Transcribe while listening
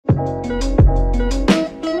Good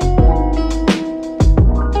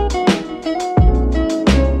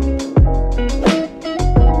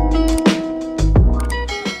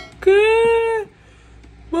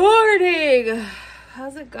morning.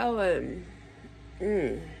 How's it going?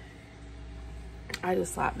 I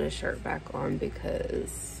just slapped this shirt back on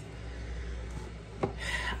because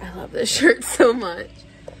I love this shirt so much.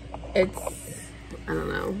 I don't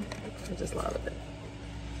know, I just love it.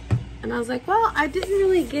 And I was like, well, I didn't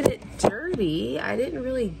really get it dirty. I didn't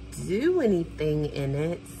really do anything in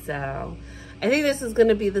it. So I think this is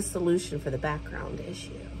gonna be the solution for the background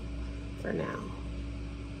issue for now.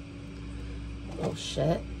 Oh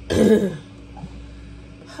shit.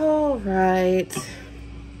 All right.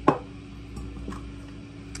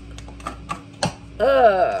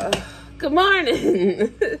 Good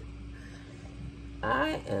morning.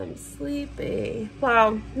 I am sleepy.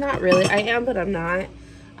 Well, not really. I am, but I'm not.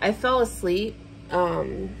 I fell asleep.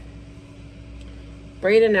 Brayden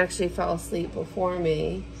actually fell asleep before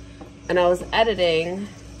me, and I was editing,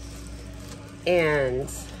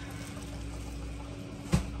 and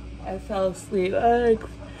I fell asleep. I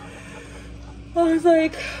was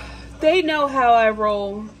like, they know how I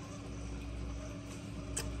roll.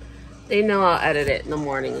 They know I'll edit it in the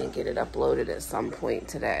morning and get it uploaded at some point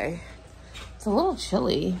today. It's a little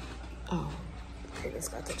chilly. Oh, Brayden's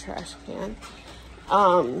got the trash can.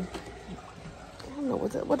 I don't know,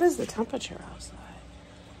 what is the temperature outside?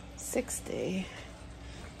 60.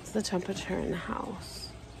 What's the temperature in the house?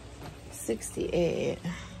 68. It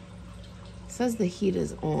says the heat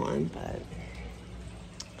is on, but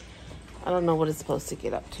I don't know what it's supposed to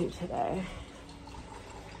get up to today.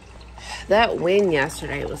 That wind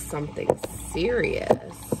yesterday was something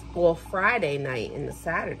serious. Well, Friday night and the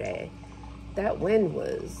Saturday, that wind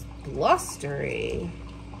was blustery.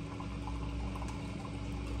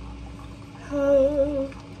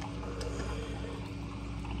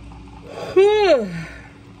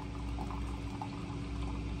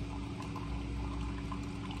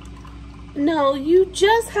 No, you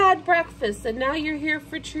just had breakfast and now you're here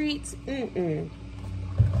for treats?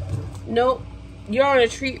 Nope. You're on a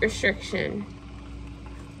treat restriction.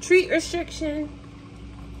 Treat restriction.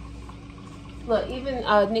 Look, even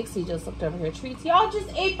Nixie just looked over here. Treats. Y'all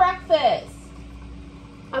just ate breakfast.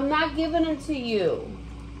 I'm not giving them to you.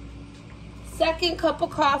 Second cup of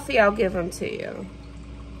coffee, I'll give them to you.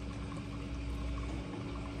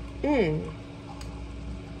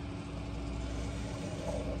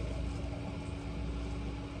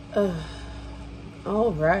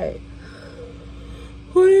 All right.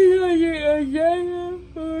 What are you going to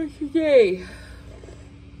do today?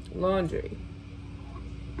 Laundry.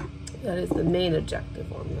 That is the main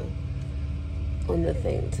objective on the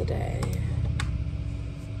thing today.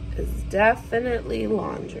 It's definitely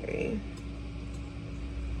laundry.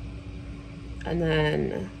 And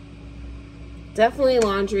then definitely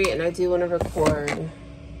laundry, and I do want to record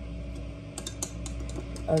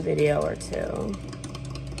a video or two.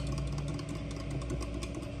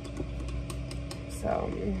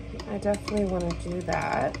 So I definitely want to do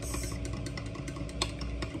that.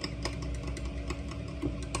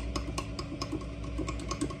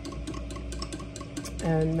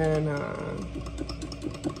 And then, I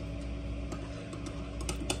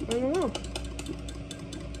don't know.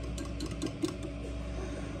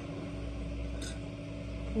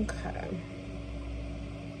 Okay.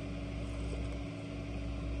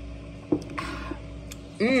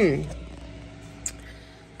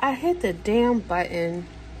 I hit the damn button.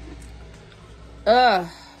 It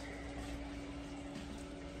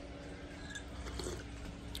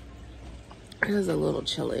is a little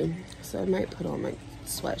chilly, so I might put on my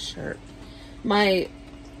sweatshirt. My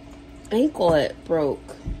anklet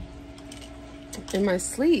broke in my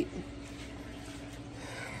sleep,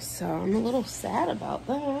 so I'm a little sad about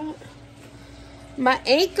that. My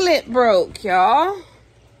anklet broke, y'all.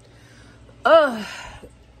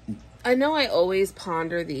 I know I always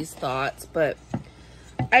ponder these thoughts, but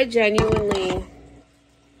I genuinely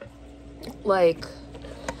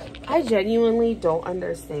don't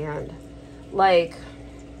understand. Like,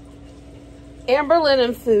 Amberlynn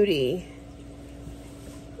and Foodie,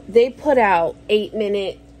 they put out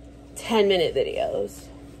 8-minute, 10-minute videos.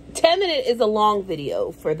 10-minute is a long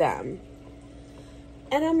video for them.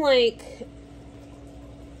 And I'm like,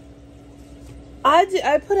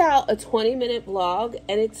 I put out a 20-minute vlog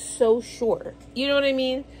and it's so short. You know what I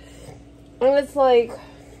mean? And it's like,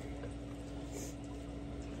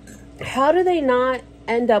 how do they not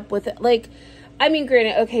end up with it? Like, I mean,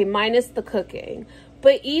 granted, okay, minus the cooking.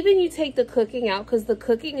 But even you take the cooking out, because the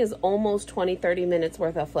cooking is almost 20-30 minutes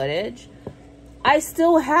worth of footage. I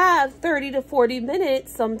still have 30 to 40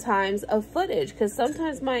 minutes sometimes of footage, because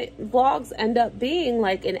sometimes my vlogs end up being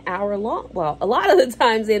like an hour long. Well, a lot of the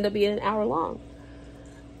times they end up being an hour long.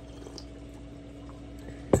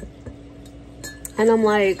 And I'm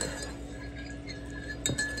like,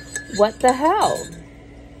 what the hell?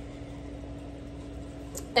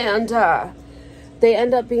 And they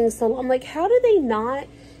end up being so long. I'm like, how do they not,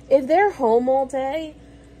 if they're home all day,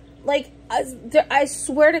 like, I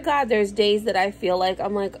swear to God, there's days that I feel like,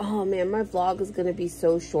 I'm like, oh man, my vlog is going to be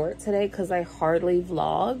so short today because I hardly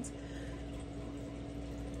vlogged.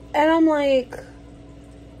 And I'm like,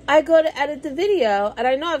 I go to edit the video, and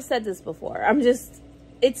I know I've said this before.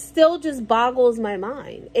 It still just boggles my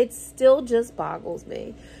mind. It still just boggles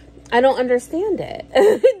me. I don't understand it.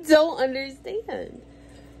 I don't understand.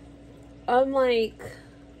 I'm like,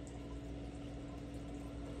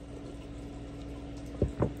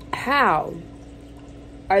 how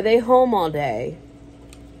are they home all day?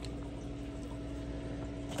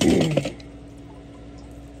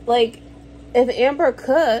 Like, if Amber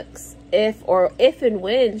cooks, if and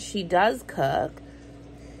when she does cook,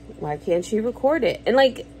 why can't she record it? And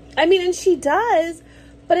like, I mean, and she does,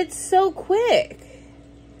 but it's so quick.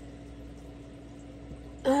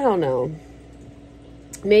 I don't know.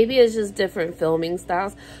 Maybe it's just different filming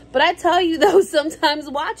styles. But I tell you though, sometimes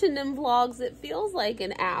watching them vlogs, it feels like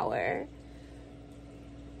an hour.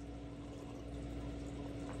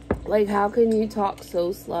 Like, how can you talk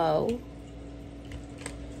so slow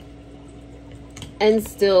and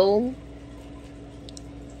still,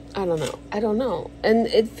 I don't know. I don't know. And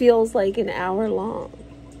it feels like an hour long.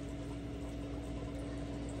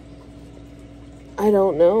 I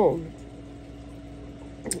don't know.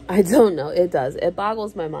 I don't know. It does. It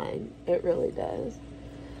boggles my mind. It really does.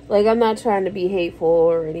 Like, I'm not trying to be hateful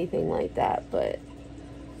or anything like that, but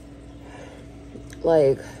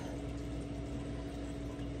like,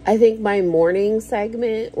 I think my morning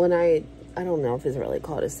segment, when I don't know if it's really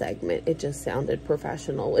called a segment. It just sounded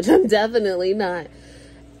professional, which I'm definitely not.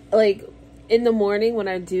 Like, in the morning when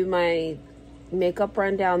I do my makeup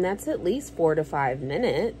rundown, that's at least 4 to 5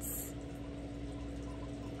 minutes.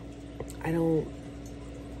 I don't know.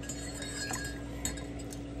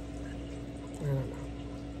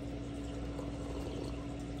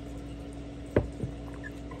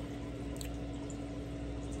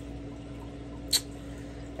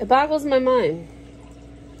 It boggles my mind.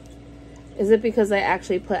 Is it because I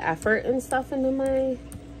actually put effort and stuff into my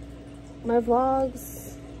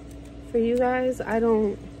vlogs for you guys? I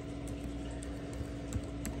don't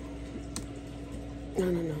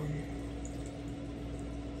know.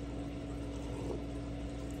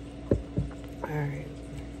 All right.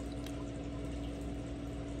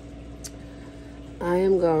 I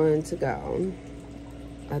am going to go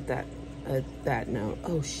at that note.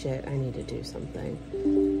 Oh shit, I need to do something.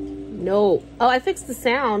 No. Oh, I fixed the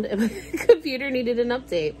sound and my computer needed an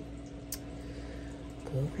update.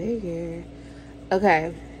 Go figure.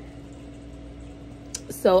 Okay.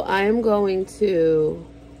 So I am going to...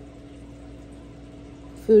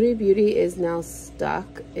 Foodie Beauty is now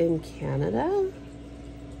stuck in Canada?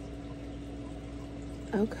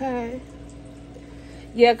 Okay.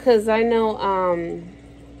 Yeah, because I know,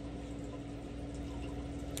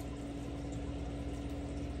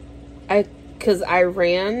 because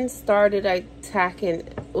Iran started attacking,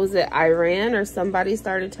 was it Iran or somebody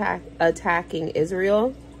started attacking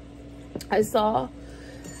Israel, I saw.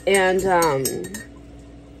 And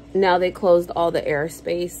now they closed all the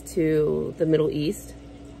airspace to the Middle East.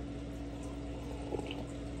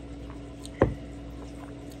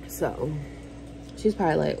 So she's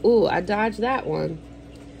probably like, ooh, I dodged that one.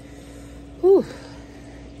 Whew.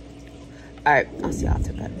 All right, I'll see y'all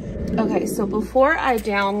after bed. Okay, so before I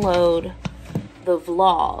download the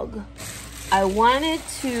vlog, I wanted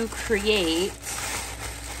to create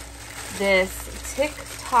this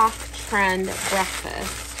TikTok trend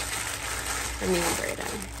breakfast for me and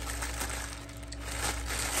Brayden.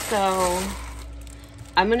 So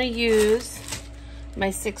I'm gonna use my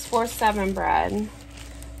 647 bread,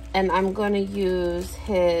 and I'm gonna use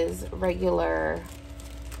his regular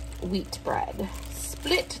wheat bread,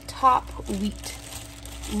 split top wheat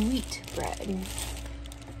bread.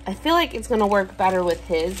 I feel like it's gonna work better with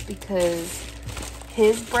his because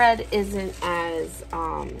his bread isn't as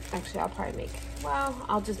actually I'll probably make, well,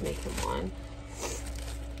 I'll just make him one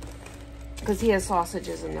because he has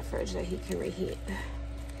sausages in the fridge that he can reheat.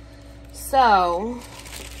 So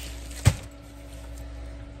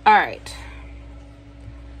all right,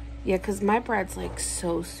 yeah, because my bread's like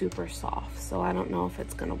so super soft, so I don't know if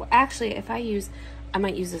it's gonna work. Actually, if I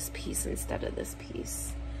might use this piece instead of this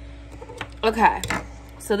piece. Okay,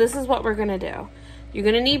 So this is what we're gonna do. You're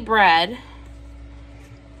gonna need bread,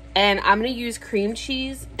 and I'm gonna use cream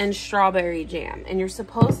cheese and strawberry jam. And you're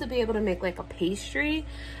supposed to be able to make like a pastry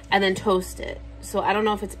and then toast it. So I don't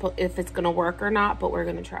know if it's gonna work or not, but we're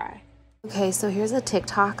gonna try. Okay, so here's a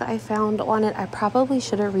TikTok I found on it. I probably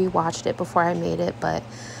should have rewatched it before I made it, but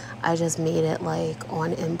I just made it like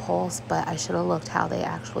on impulse. But I should have looked how they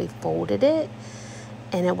actually folded it,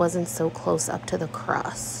 and it wasn't so close up to the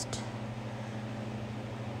crust.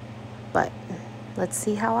 But let's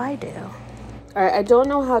see how I do. All right, I don't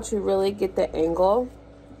know how to really get the angle,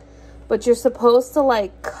 but you're supposed to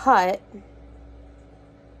like cut.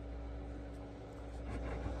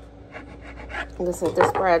 Like I said,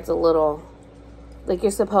 this bread's a little, like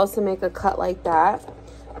you're supposed to make a cut like that,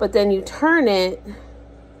 but then you turn it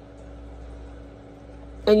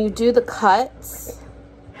and you do the cuts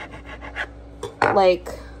like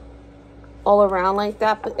all around like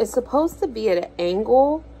that, but it's supposed to be at an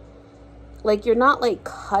angle. Like you're not like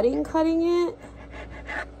cutting it.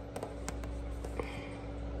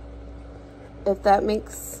 If that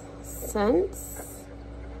makes sense.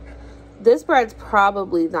 This bread's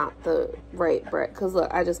probably not the right bread, because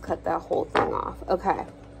look, I just cut that whole thing off. Okay.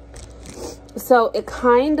 So it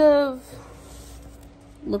kind of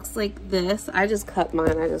looks like this. I just cut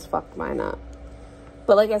mine. I just fucked mine up.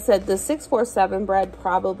 But like I said, the 647 bread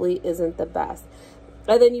probably isn't the best.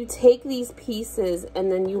 And then you take these pieces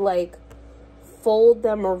and then you like fold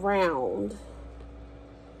them around.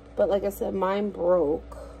 But like I said, mine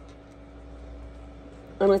broke.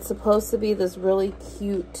 And it's supposed to be this really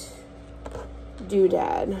cute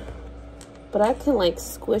doodad, but I can like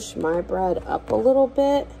squish my bread up a little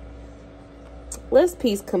bit. This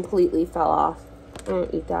piece completely fell off. I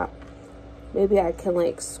don't eat that. Maybe I can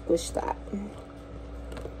like squish that.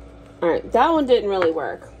 All right, that one didn't really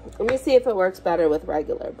work. Let me see if it works better with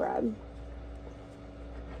regular bread.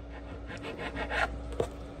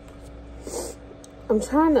 I'm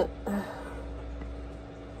trying to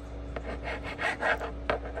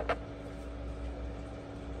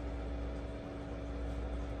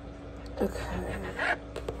okay.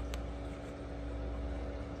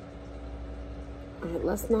 All right,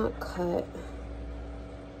 let's not cut.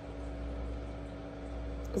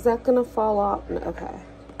 Is that gonna fall off? No, okay.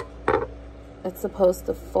 It's supposed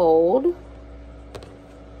to fold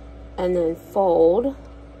and then fold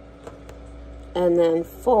and then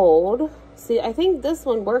fold. See, I think this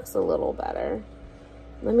one works a little better.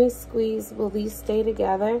 Let me squeeze. Will these stay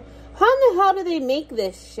together? How in the hell do they make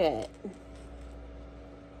this shit?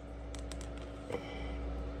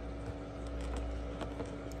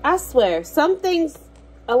 I swear, some things,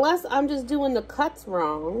 unless I'm just doing the cuts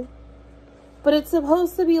wrong, but it's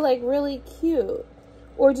supposed to be like really cute.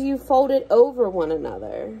 Or do you fold it over one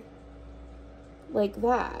another? Like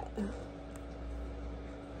that.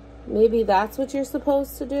 Maybe that's what you're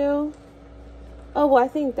supposed to do. Oh, well, I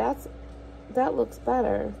think that looks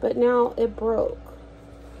better, but now it broke.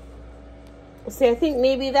 See, I think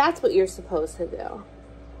maybe that's what you're supposed to do.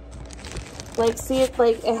 Like, see, it's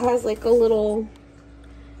like, it has like a little,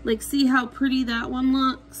 like, see how pretty that one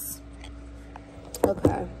looks?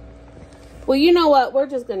 Okay. Well, you know what? We're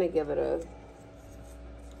just going to give it a,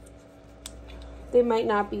 they might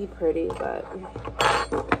not be pretty, but,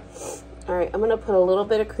 all right, I'm going to put a little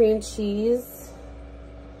bit of cream cheese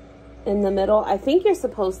in the middle. I think you're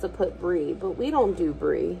supposed to put brie, but we don't do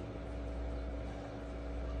brie.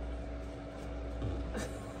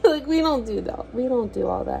 Like, we don't do that. We don't do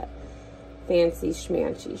all that fancy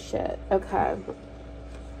schmancy shit. Okay.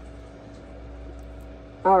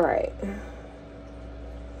 All right.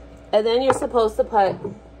 And then you're supposed to put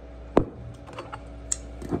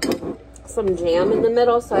some jam in the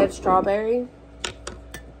middle. So I have strawberry.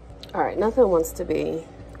 All right. Nothing wants to be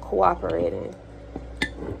cooperating.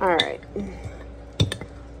 All right.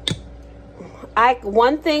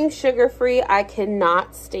 One thing sugar-free I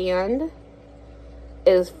cannot stand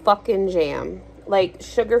is fucking jam. Like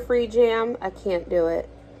sugar-free jam, I can't do it.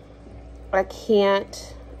 I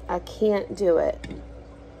can't do it.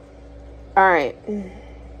 All right.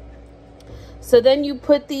 So then you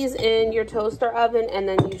put these in your toaster oven and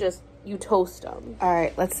then you toast them. All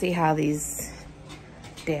right, let's see how these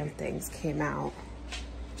damn things came out,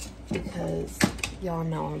 because y'all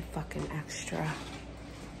know I'm fucking extra.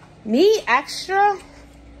 Me extra?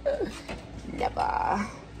 Never.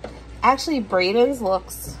 Actually, Braden's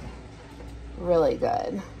looks really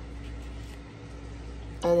good.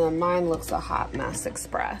 And then mine looks a hot mess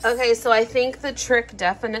express. Okay, so I think the trick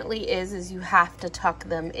definitely is you have to tuck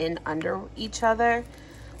them in under each other.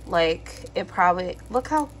 Like, it probably, look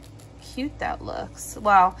how cute that looks.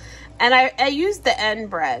 Wow. And I used the end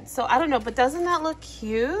bread, so I don't know, but doesn't that look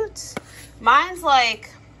cute? Mine's like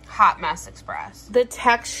Hot Mess Express. The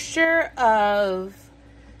texture of,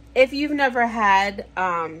 if you've never had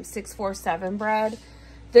 647 bread,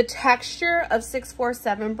 the texture of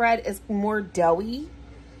 647 bread is more doughy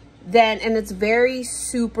than, and it's very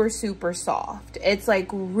super soft. It's like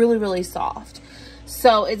really, really soft.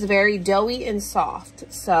 So it's very doughy and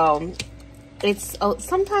soft. So it's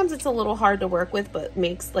sometimes it's a little hard to work with, but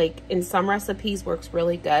makes, like, in some recipes works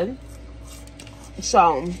really good.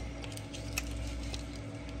 So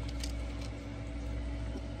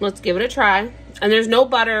let's give it a try. And there's no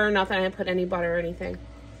butter or nothing. I didn't put any butter or anything.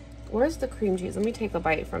 Where's the cream cheese? Let me take a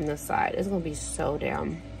bite from this side. It's gonna be so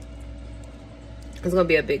damn, it's gonna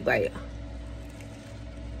be a big bite.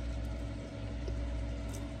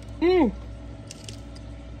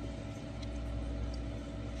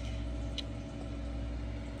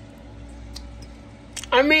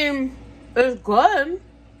 I mean, it's good.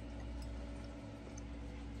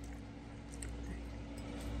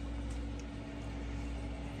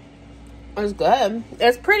 It's good.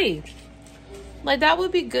 It's pretty. Like, that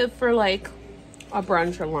would be good for, like, a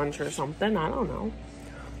brunch or lunch or something. I don't know.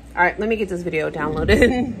 All right, let me get this video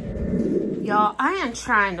downloaded. Y'all, I am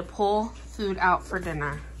trying to pull food out for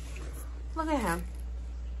dinner. Look at him.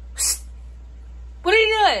 What are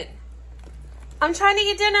you doing? I'm trying to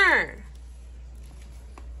get dinner.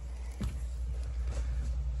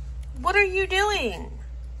 What are you doing?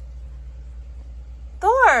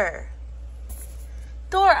 Thor.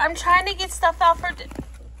 Thor, I'm trying to get stuff out for dinner.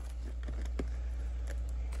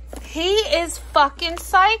 He is fucking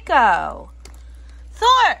psycho.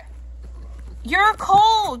 Thor, you're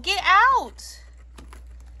cold. Get out.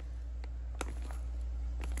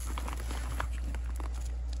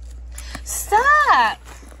 Stop.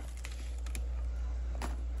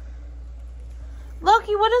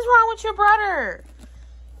 Loki, what is wrong with your brother?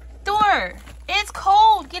 Thor, it's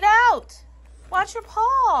cold. Get out. Watch your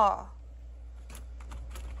paw.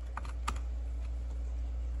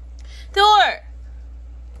 Thor.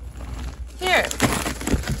 Here.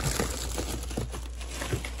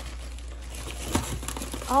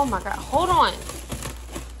 Oh my God. Hold on.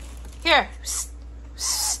 Here.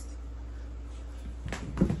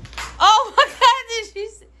 Oh my God. Did you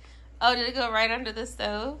see? Oh, did it go right under the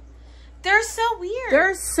stove? They're so weird.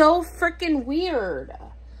 They're so freaking weird.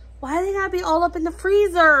 Why do they gotta be all up in the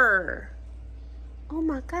freezer? Oh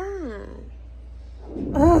my God.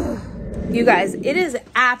 Ugh. You guys, it is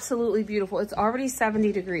absolutely beautiful. It's already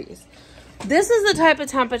 70 degrees. This is the type of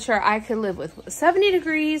temperature I could live with. 70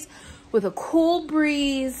 degrees with a cool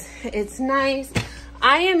breeze. It's nice.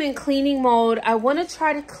 I am in cleaning mode. I want to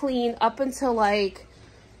try to clean up until like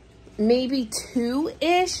maybe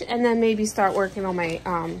 2-ish, and then maybe start working on my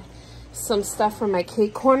some stuff from my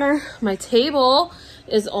cake corner. My table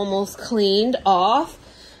is almost cleaned off.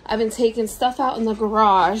 I've been taking stuff out in the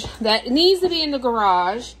garage that needs to be in the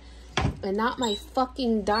garage and not my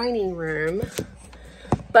fucking dining room.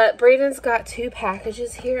 But Braden's got 2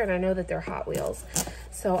 packages here, and I know that they're Hot Wheels.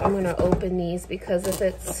 So I'm going to open these, because if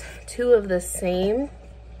it's 2 of the same,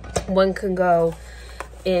 one can go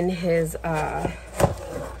in his, okay.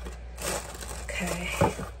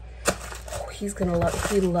 He's going to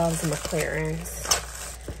love, he loves McLaren's.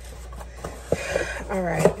 All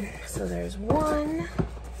right, so there's 1.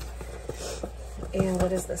 And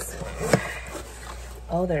what is this one?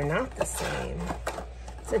 Oh, they're not the same.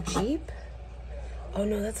 It's a Jeep. Oh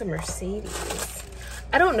no, that's a Mercedes.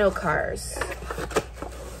 I don't know cars.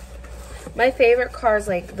 My favorite cars,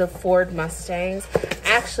 like the Ford Mustangs.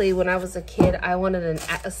 Actually, when I was a kid, I wanted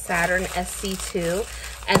a Saturn SC2.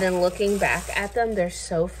 And then looking back at them, they're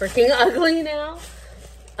so freaking ugly now.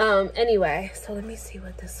 Anyway, so let me see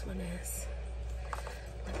what this one is.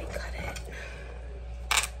 Let me cut it.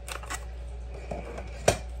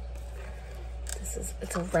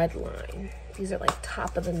 It's a red line. These are like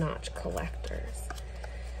top of the notch collectors.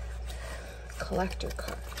 Collector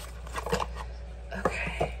card.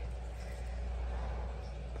 Okay.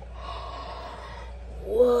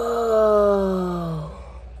 Whoa.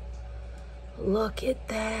 Look at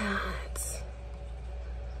that.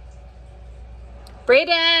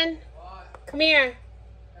 Braden. What? Come here.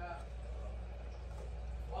 Yeah.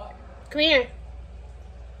 What? Come here.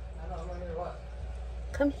 I don't know what.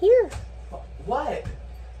 Come here. What?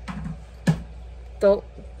 Don't.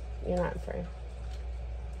 You're not in frame.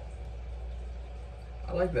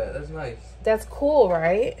 I like that. That's nice. That's cool,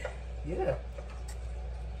 right? Yeah.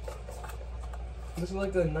 This is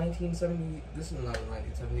like the 1970. This is not a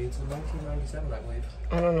 1970. It's a 1997, I believe.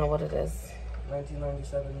 I don't know what it is.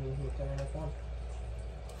 1997 F1.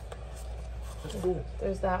 That's cool.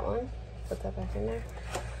 There's that one. Put that back in there.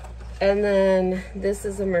 And then this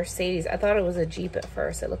is a Mercedes. I thought it was a Jeep at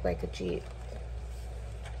first. It looked like a Jeep.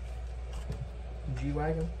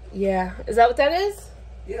 G-Wagon? Yeah. Is that what that is?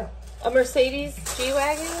 Yeah. A Mercedes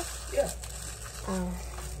G-Wagon? Yeah. Oh.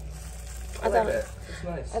 I thought it. It's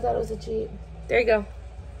nice. I thought it was a Jeep. There you go.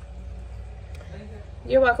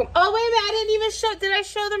 You're welcome. Oh, wait a minute. I didn't even show. Did I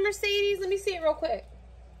show the Mercedes? Let me see it real quick.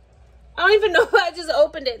 I don't even know. I just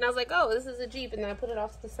opened it and I was like, oh, this is a Jeep. And then I put it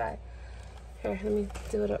off to the side. Here, let me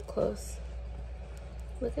do it up close.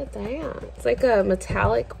 Look at that. It's like a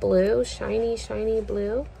metallic blue, shiny, shiny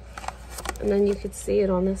blue. And then you could see it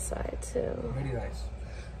on this side too. Very nice.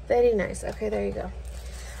 Very nice. Okay, there you go.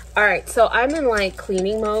 All right, so I'm in like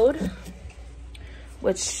cleaning mode,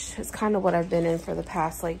 which is kind of what I've been in for the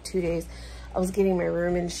past like 2 days. I was getting my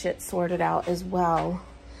room and shit sorted out as well,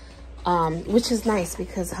 which is nice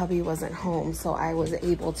because hubby wasn't home. So I was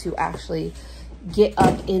able to actually get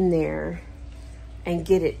up in there and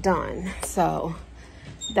get it done. So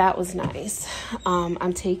that was nice.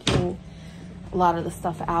 I'm taking a lot of the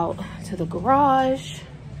stuff out to the garage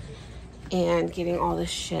and getting all this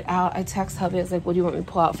shit out. I text hubby, I was like, what do you want me to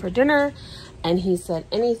pull out for dinner? And he said,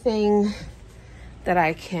 anything that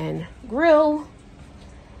I can grill.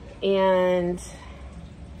 And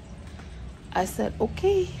I said,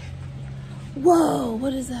 okay. Whoa,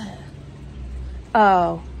 what is that?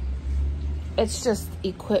 Oh, it's just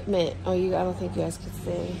equipment. Oh, I don't think you guys could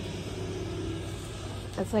see.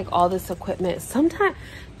 It's like all this equipment. Sometimes,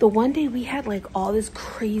 the one day we had like all this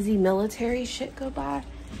crazy military shit go by.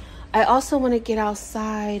 I also want to get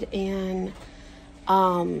outside and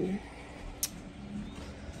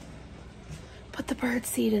put the bird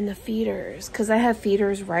seed in the feeders, because I have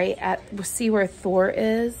feeders right at, see where Thor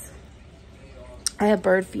is? I have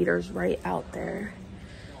bird feeders right out there.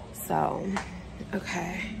 So,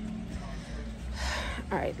 okay.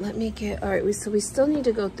 All right, let me get, all right, so we still need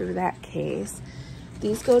to go through that case.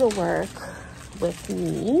 These go to work with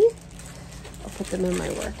me. I'll put them in my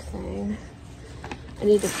work thing. I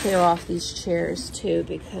need to clear off these chairs too,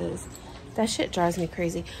 because that shit drives me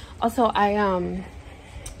crazy. Also, I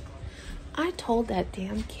told that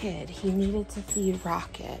damn kid he needed to feed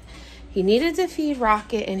Rocket. He needed to feed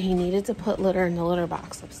Rocket and he needed to put litter in the litter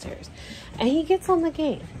box upstairs. And he gets on the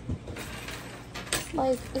game.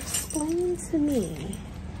 Like, explain to me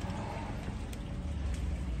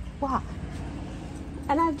why.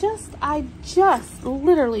 And I just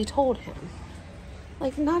literally told him,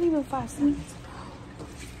 like, not even 5 seconds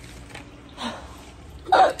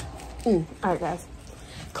ago. All right, guys.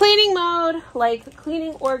 Cleaning mode, like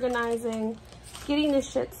cleaning, organizing, getting this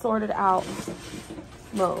shit sorted out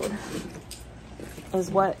mode is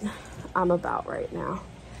what I'm about right now.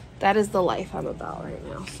 That is the life I'm about right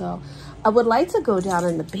now. So I would like to go down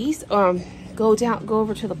in the base, go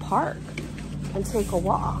over to the park and take a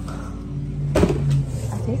walk.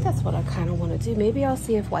 I think that's what I kind of want to do. Maybe I'll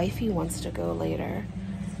see if wifey wants to go later.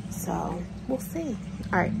 So we'll see.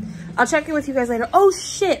 All right, I'll check in with you guys later. Oh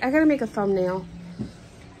shit, I gotta make a thumbnail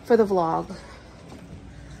for the vlog.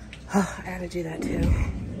 Oh, I gotta do that too.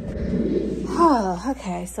 Oh,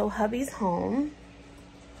 okay, so hubby's home.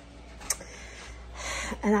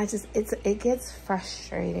 And it gets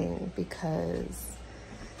frustrating because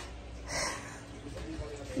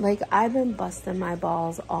like I've been busting my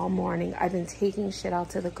balls all morning. I've been taking shit out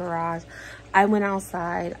to the garage. I went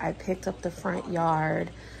outside, I picked up the front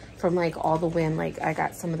yard from like all the wind. Like I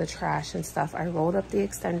got some of the trash and stuff. I rolled up the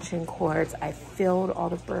extension cords. I filled all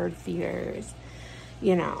the bird feeders.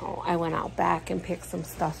 You know, I went out back and picked some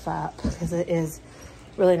stuff up because it is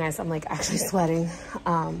really nice. I'm like actually sweating.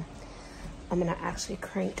 I'm gonna actually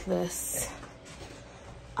crank this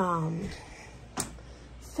fan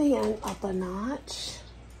up a notch.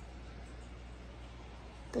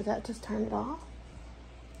 Did that just turn it off?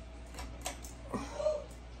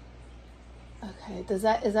 Okay, is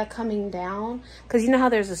that coming down? Because you know how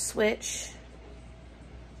there's a switch?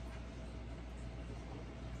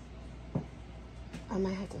 I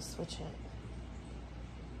might have to switch it.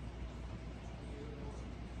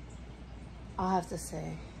 I'll have to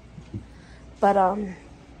see. But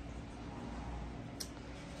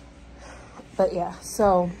yeah,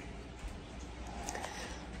 so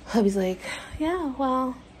hubby's like, yeah,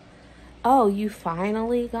 well, oh, you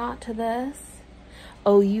finally got to this?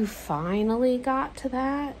 Oh, you finally got to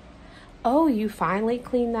that? Oh, you finally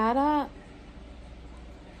cleaned that up?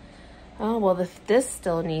 Oh, well, if this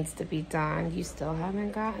still needs to be done, you still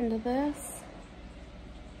haven't gotten to this?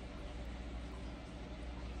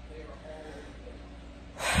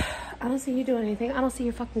 I don't see you doing anything. I don't see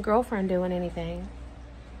your fucking girlfriend doing anything.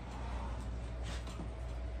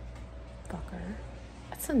 Fucker.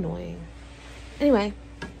 That's annoying. Anyway,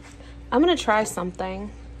 I'm gonna try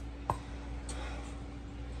something.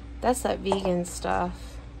 That's that vegan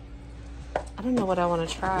stuff. I don't know what I want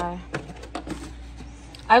to try.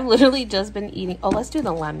 I've literally just been eating. Oh, let's do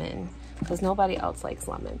the lemon because nobody else likes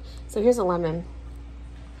lemon. So here's a lemon.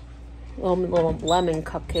 Little lemon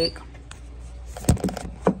cupcake.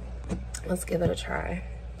 Let's give it a try.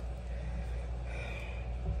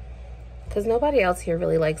 Because nobody else here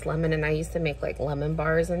really likes lemon, and I used to make like lemon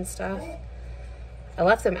bars and stuff. I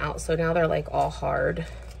left them out, so now they're like all hard.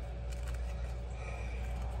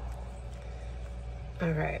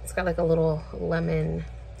 All right, it's got like a little lemon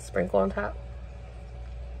sprinkle on top.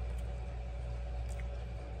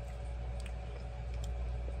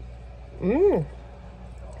 Mmm.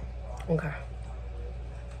 Okay.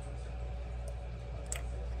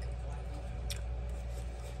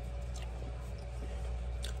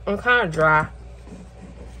 I'm kind of dry.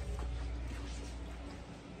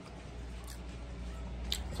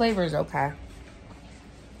 Flavor's okay.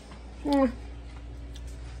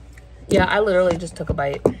 Yeah, I literally just took a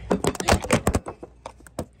bite.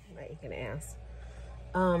 Making ass.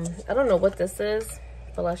 I don't know what this is,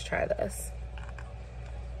 but let's try this.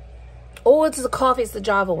 Oh, it's the coffee. It's the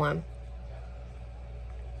Java one.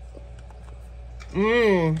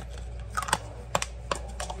 Mmm.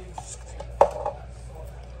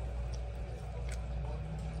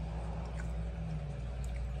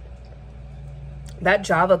 That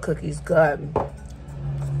Java cookie's good.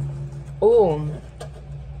 Ooh.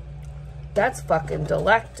 That's fucking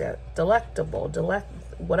delectable.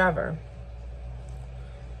 Whatever.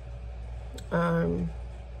 I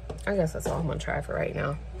guess that's all I'm gonna try for right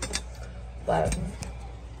now. But,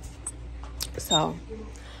 so,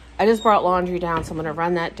 I just brought laundry down, so I'm gonna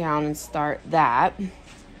run that down and start that.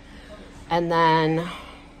 And then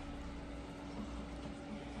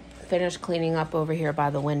finish cleaning up over here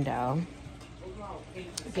by the window.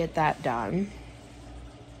 Get that done.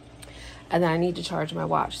 And then I need to charge my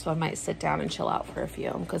watch, so I might sit down and chill out for a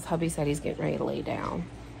few, because hubby said he's getting ready to lay down.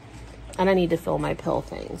 And I need to fill my pill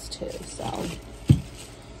things too, so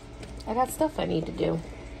I got stuff I need to do.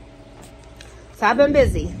 So I've been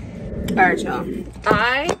busy. All right, y'all.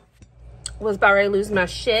 I was about ready to lose my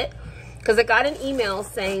shit because I got an email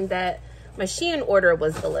saying that my Shein order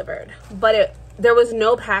was delivered, but there was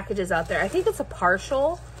no packages out there. I think it's a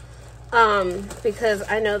partial, because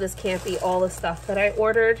I know this can't be all the stuff that I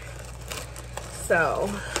ordered. So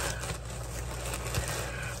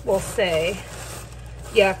we'll see.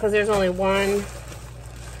 Yeah, because there's only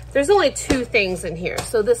two things in here.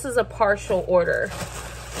 So this is a partial order.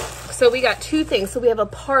 So we got two things. So we have a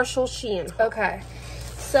partial Shein. Okay.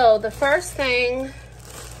 So the first thing,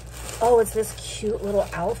 oh, it's this cute little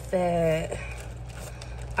outfit.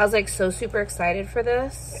 I was like so super excited for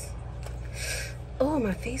this. Oh,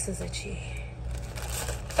 my face is itchy.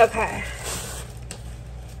 Okay.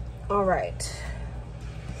 All right.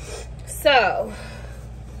 So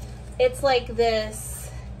it's like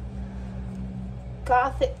this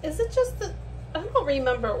gothic. Is it just the, I don't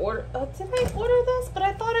remember order. Oh, did I order this? But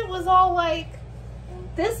I thought it was all like,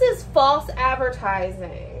 this is false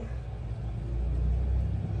advertising.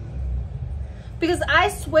 Because I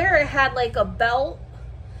swear it had like a belt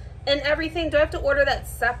and everything. Do I have to order that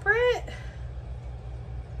separate?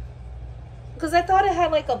 Because I thought it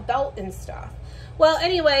had like a belt and stuff. Well,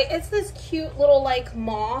 anyway, it's this cute little like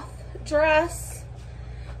moth dress.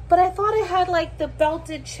 But I thought it had like the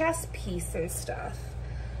belted chest piece and stuff.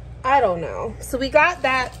 I don't know. So we got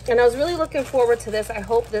that, and I was really looking forward to this. I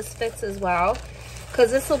hope this fits as well,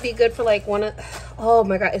 because this will be good for like one of, oh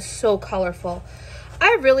my God, it's so colorful.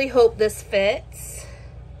 I really hope this fits.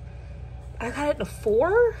 I got it to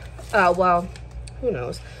 4. Oh, well, who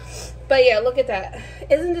knows. But yeah, look at that.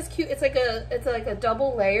 Isn't this cute? It's like a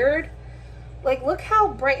double layered. Like, look how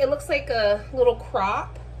bright. It looks like a little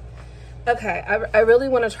crop. Okay, I really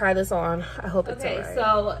want to try this on. I hope it's all right. Okay,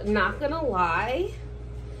 so not gonna lie.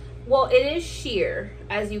 Well, it is sheer,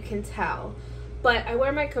 as you can tell. But I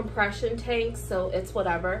wear my compression tanks, so it's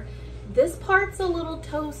whatever. This part's a little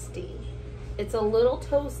toasty. It's a little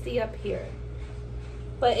toasty up here.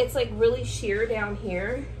 But it's like really sheer down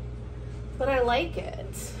here. But I like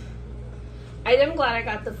it. I am glad I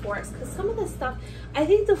got the 4X, because some of the stuff, I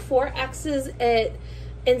think the 4Xs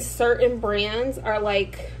in certain brands are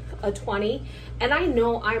like a 20. And I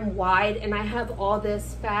know I'm wide and I have all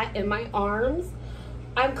this fat in my arms.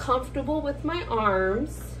 I'm comfortable with my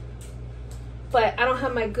arms, but I don't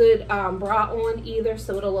have my good bra on either,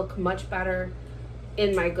 so it'll look much better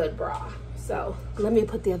in my good bra. So let me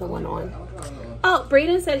put the other one on. Oh,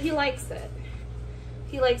 Brayden said he likes it.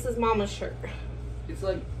 He likes his mama's shirt. It's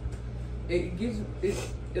like, It gives it.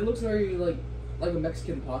 It looks very like a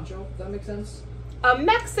Mexican poncho. If that makes sense. A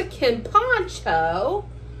Mexican poncho?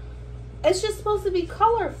 It's just supposed to be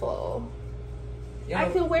colorful. Yeah, I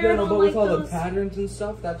can wear it on but like with all those... the patterns and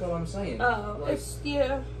stuff, that's what I'm saying. Oh, like, it's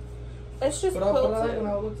just but quilted. I like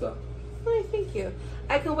how it looks though. Oh, thank you.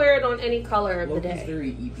 I can wear it on any color of the day. It's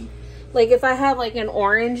very eepy. Like if I have like an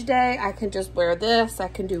orange day, I can just wear this. I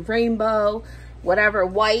can do rainbow, whatever.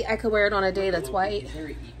 White, I could wear it on a day that's white. It's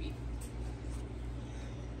very eepy.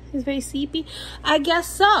 It's very seepy? I guess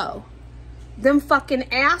so. Them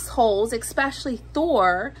fucking assholes, especially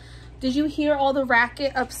Thor. Did you hear all the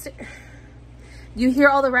racket upstairs? You hear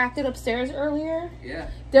all the racket upstairs earlier? Yeah.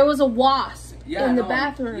 There was a wasp in the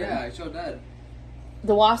bathroom. Yeah, I showed that.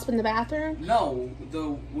 The wasp in the bathroom? No,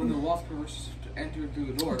 when the wasp first entered through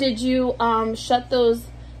the door. Did you shut those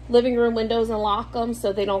living room windows and lock them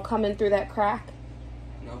so they don't come in through that crack?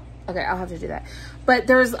 No. Okay, I'll have to do that. But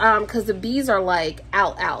there's because the bees are like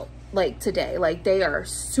out like today. Like they are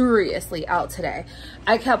seriously out today.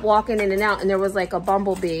 I kept walking in and out and there was like a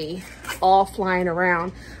bumblebee all flying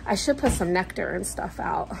around. I should put some nectar and stuff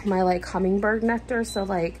out. My like hummingbird nectar so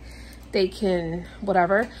like they can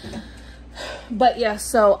whatever. But yeah,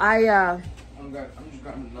 so I'm just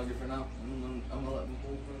grabbing the nugget for now. I'm gonna let them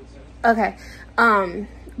hold for a second. Okay.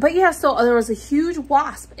 But yeah, so there was a huge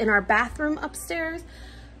wasp in our bathroom upstairs.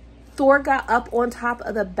 Thor got up on top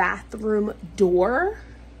of the bathroom door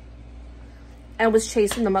and was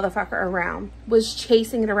chasing the motherfucker around. Was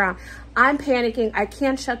chasing it around. I'm panicking. I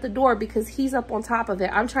can't shut the door because he's up on top of it.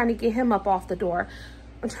 I'm trying to get him up off the door.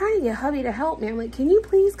 I'm trying to get hubby to help me. I'm like, can you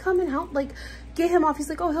please come and help? Like, get him off. He's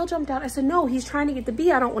like, oh, he'll jump down. I said, no, he's trying to get the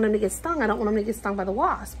bee. I don't want him to get stung. I don't want him to get stung by the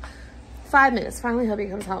wasp. 5 minutes. Finally, hubby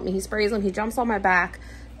comes help me. He sprays him. He jumps on my back,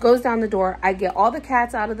 goes down the door. I get all the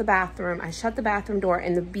cats out of the bathroom. I shut the bathroom door,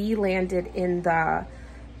 and the bee landed in the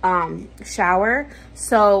shower.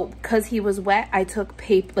 So, because he was wet, I took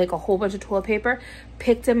paper, like a whole bunch of toilet paper,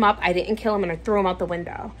 picked him up. I didn't kill him, and I threw him out the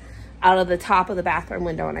window, out of the top of the bathroom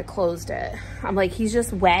window, and I closed it. I'm like, he's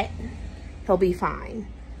just wet. He'll be fine.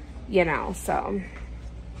 You know, so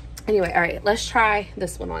anyway, all right, let's try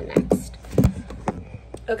this one on next.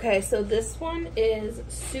 Okay, so this one is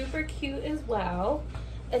super cute as well.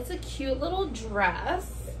 It's a cute little dress.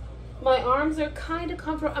 My arms are kind of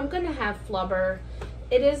comfortable. I'm gonna have flubber.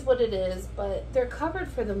 It is what it is, but they're covered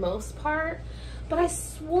for the most part. But I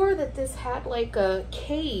swore that this had like a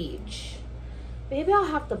cage. Maybe I'll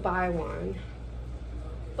have to buy one.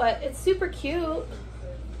 But it's super cute.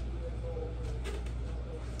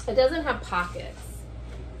 It doesn't have pockets,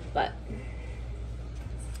 but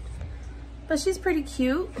she's pretty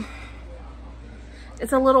cute.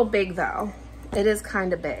 It's a little big though. It is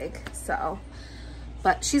kind of big, so,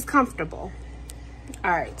 but she's comfortable.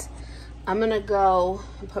 All right, I'm gonna go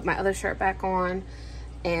and put my other shirt back on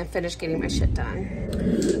and finish getting my shit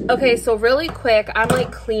done. Okay, so really quick, I'm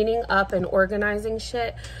like cleaning up and organizing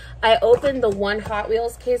shit. I opened the one Hot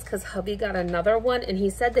Wheels case because hubby got another one, and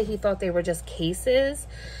he said that he thought they were just cases,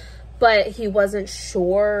 but he wasn't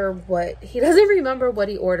sure what, he doesn't remember what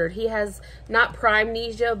he ordered. He has not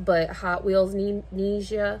Prime-nesia, but Hot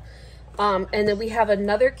Wheels-nesia. And then we have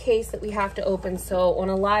another case that we have to open, so on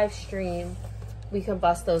a live stream, we can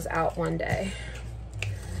bust those out one day.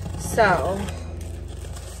 So,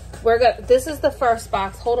 we're gonna, this is the first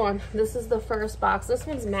box. Hold on, this is the first box. This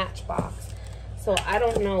one's Matchbox. So I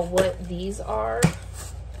don't know what these are.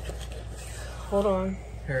 Hold on.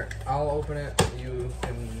 Here, I'll open it. You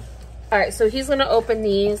can. All right, so he's gonna open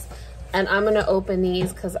these, and I'm gonna open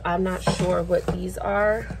these because I'm not sure what these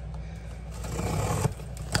are.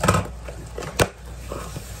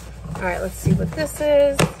 All right, let's see what this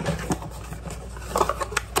is.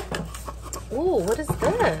 Ooh, what is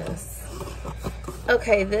this?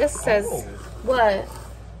 Okay, this says, what?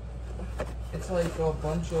 It's like a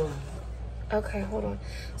bunch of... Okay, hold on.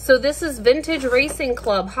 So this is Vintage Racing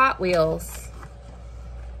Club Hot Wheels.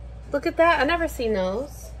 Look at that. I've never seen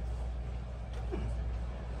those.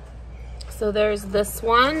 So there's this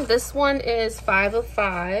one. This one is 5 of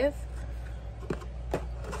 5.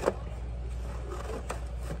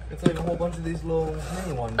 It's like a whole bunch of these little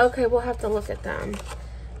mini ones. Okay, we'll have to look at them.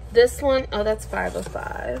 This one, oh, that's 5 of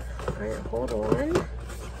 5. All right, hold on.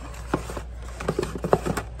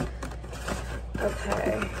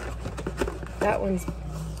 Okay. That one's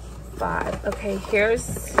 5. Okay,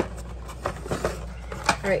 here's,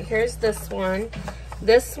 all right, here's this one.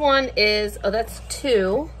 This one is, oh, that's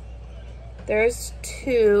 2. There's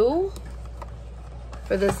 2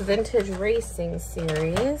 for this Vintage Racing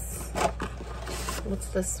series. What's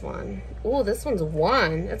this one? Oh, this one's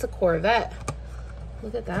 1. It's a Corvette.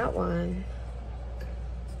 Look at that one.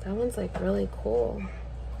 That one's like really cool.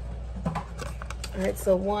 All right,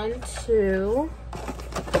 so 1, 2.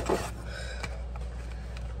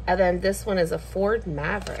 And then this one is a Ford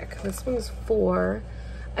Maverick. This one's 4.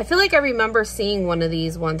 I feel like I remember seeing one of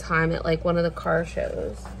these one time at like one of the car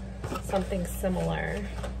shows. Something similar.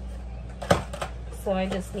 So I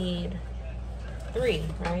just need 3,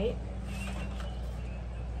 right?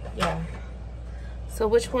 Yeah. So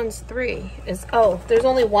which one's 3? Oh, there's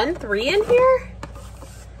only 1 3 in here?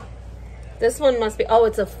 This one must be, oh,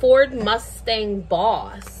 it's a Ford Mustang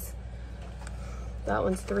Boss. That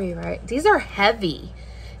one's 3, right? These are heavy.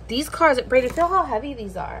 These cars, Brady, feel how heavy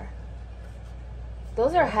these are.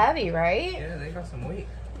 Those are heavy, right? Yeah, they got some weight.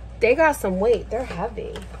 They got some weight. They're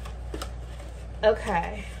heavy.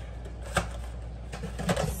 Okay.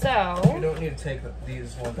 So. You don't need to take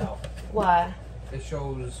these ones out. Why? It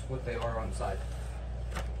shows what they are on the side.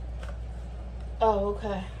 Oh,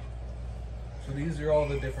 okay. So these are all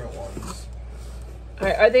the different ones. All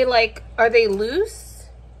right, are they loose?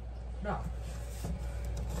 No.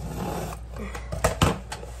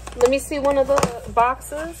 Let me see one of the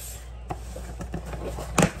boxes.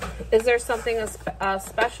 Is there something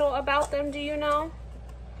special about them, do you know?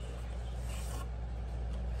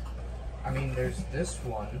 I mean, there's this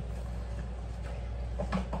one.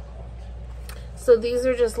 So these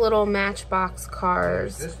are just little Matchbox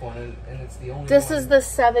cars. There's this one, and it's the only This one. is the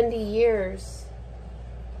 70 years.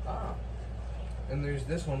 Ah. And there's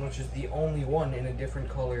this one, which is the only one in a different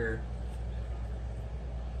color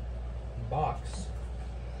box.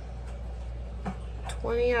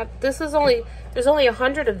 20 out. This is only, there's only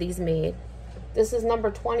 100 of these made. This is number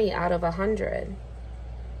 20 out of 100.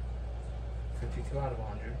 52 out of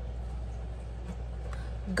 100.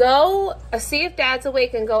 Go see if Dad's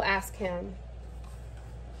awake and go ask him.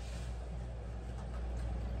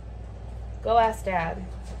 Go ask Dad.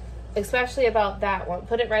 Especially about that one.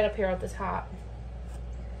 Put it right up here at the top.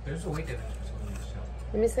 There's a weight difference between these two.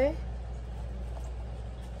 Let me see.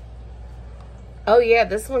 Oh yeah,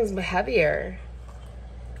 this one's heavier.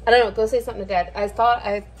 I don't know. Go say something to Dad. I thought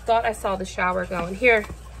I saw the shower going. Here.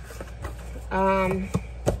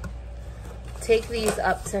 Take these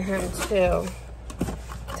up to him too.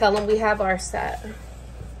 Tell him we have our set.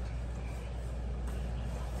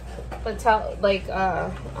 But tell, like,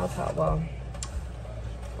 I'll tell, well,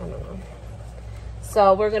 I don't know.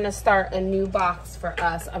 So we're gonna start a new box for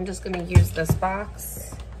us. I'm just gonna use this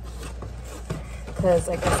box. Because,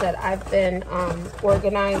 like I said, I've been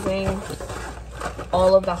organizing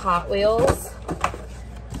all of the Hot Wheels.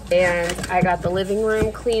 And I got the living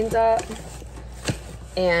room cleaned up.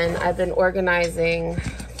 And I've been organizing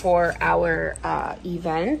for our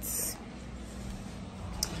events.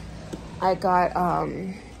 I got,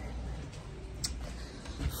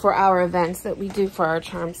 for our events that we do for our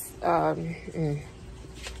charms, let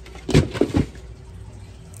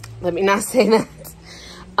me not say that.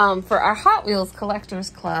 For our Hot Wheels Collectors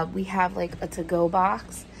Club, we have like a to-go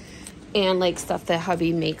box and like stuff that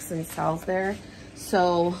hubby makes and sells there.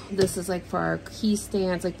 So this is like for our key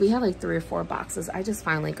stands. Like we have like 3 or 4 boxes. I just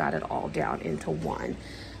finally got it all down into one.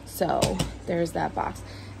 So there's that box.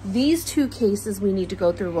 These 2 cases we need to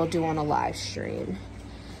go through, we'll do on a live stream.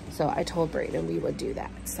 So I told Brayden we would do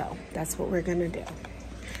that. So that's what we're gonna do.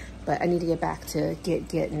 But I need to get back to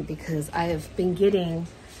getting because I have been getting,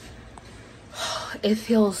 it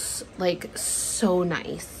feels like so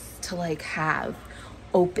nice to like have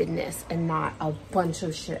openness and not a bunch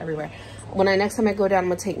of shit everywhere. When next time I go down, I'm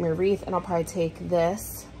gonna take my wreath and I'll probably take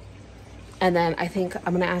this. And then I think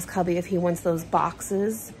I'm gonna ask hubby if he wants those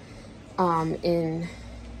boxes in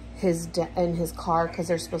his car because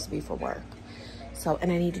they're supposed to be for work. So,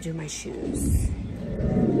 and I need to do my shoes.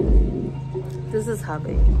 This is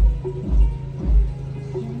hubby.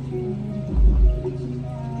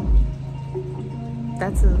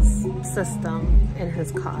 That's his system in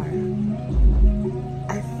his car.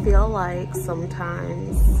 I feel like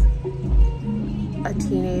sometimes a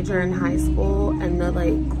teenager in high school and the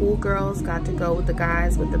like cool girls got to go with the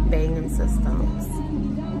guys with the banging systems.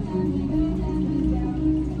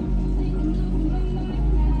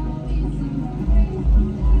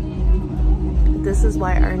 This is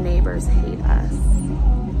why our neighbors hate us.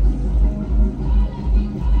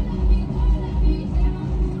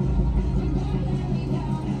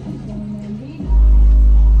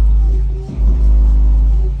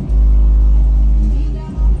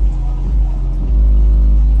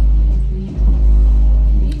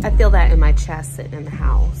 I feel that in my chest sitting in the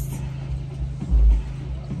house.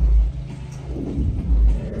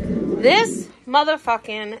 This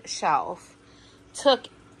motherfucking shelf took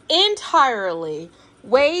entirely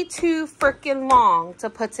way too freaking long to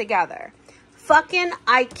put together. fucking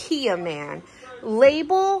IKEA, man.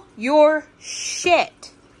 Label your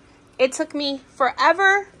shit. It took me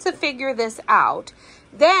forever to figure this out.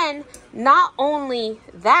 Then, not only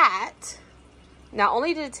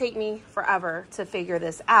did it take me forever to figure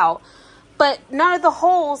this out, but none of the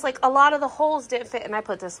holes, like a lot of the holes didn't fit, and I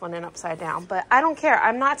put this one in upside down, but I don't care.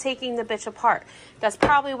 I'm not taking the bitch apart. That's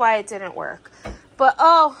probably why it didn't work. But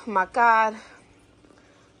oh my God,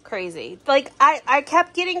 crazy. Like I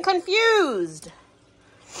kept getting confused.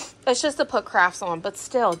 It's just to put crafts on, but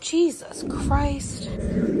still, Jesus Christ.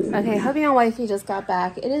 Okay, hubby and wifey just got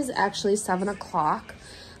back. It is actually 7 o'clock.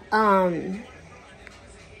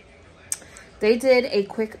 They did a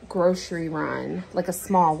quick grocery run, like a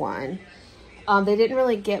small one. They didn't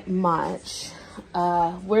really get much.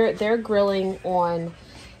 They're grilling on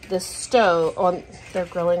the stove. They're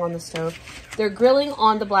grilling on the stove. They're grilling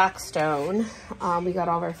on the black stone. We got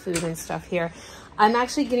all of our food and stuff here. I'm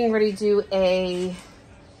actually getting ready to do a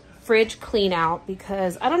fridge clean out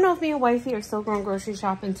because I don't know if me and wifey are still going grocery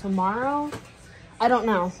shopping tomorrow. I don't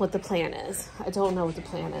know what the plan is. I don't know what the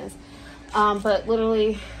plan is. But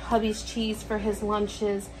literally, hubby's cheese for his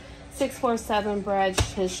lunches, 647 bread,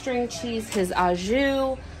 his string cheese, his au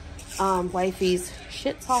jus, wifey's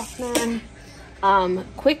shit softener,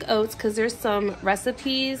 quick oats because there's some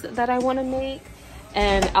recipes that I want to make,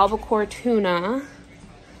 and albacore tuna,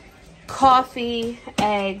 coffee,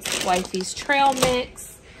 eggs, wifey's trail mix.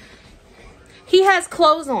 He has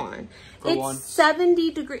clothes on. It's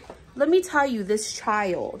 70 degrees. Let me tell you, this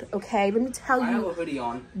child, okay? Let me tell you. I have a hoodie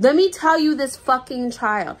on. Let me tell you, this fucking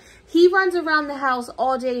child. He runs around the house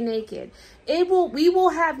all day naked. We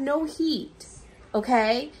will have no heat,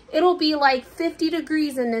 okay? It'll be like 50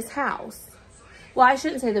 degrees in this house. Well, I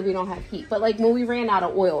shouldn't say that we don't have heat, but like when we ran out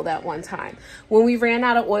of oil that one time, when we ran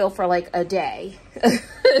out of oil for like a day,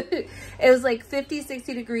 it was like 50,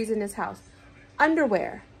 60 degrees in this house.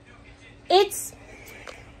 Underwear. It's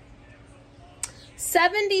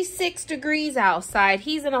 76 degrees outside.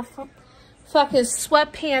 He's in a fucking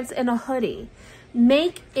sweatpants and a hoodie.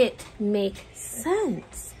 Make it make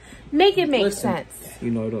sense. Make it make sense.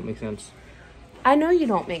 You know it don't make sense. I know you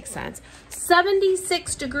don't make sense.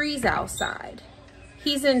 76 degrees outside.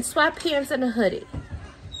 He's in sweatpants and a hoodie.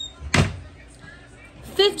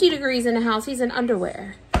 50 degrees in the house. He's in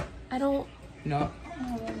underwear. I don't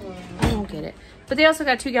get it. But they also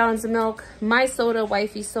got 2 gallons of milk, my soda,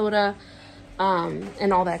 wifey soda,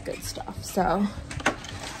 and all that good stuff. So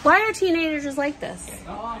why are teenagers like this?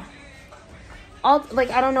 I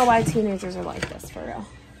don't know why teenagers are like this, for real.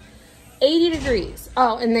 80 degrees.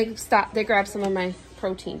 Oh, and they grabbed some of my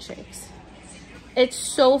protein shakes.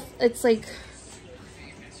 It's like,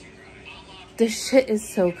 this shit is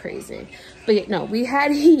so crazy. But no, we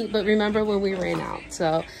had heat, but remember when we ran out.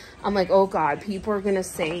 So I'm like, oh God, people are gonna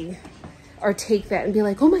say or take that and be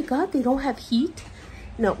like, oh my God, they don't have heat.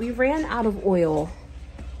 No, we ran out of oil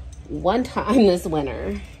one time this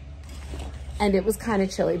winter and it was kind of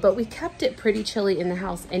chilly, but we kept it pretty chilly in the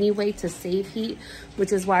house anyway to save heat,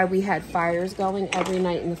 which is why we had fires going every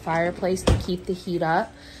night in the fireplace to keep the heat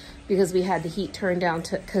up, because we had the heat turned down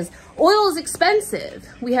because oil is expensive.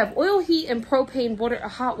 We have oil heat and propane water, a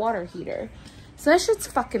hot water heater. So that shit's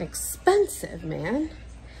fucking expensive, man.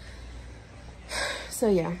 So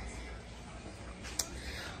yeah.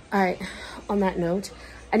 All right, on that note,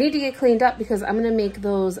 I need to get cleaned up because I'm gonna make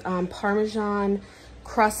those Parmesan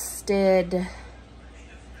crusted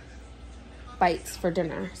bites for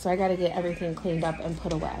dinner. So I gotta get everything cleaned up and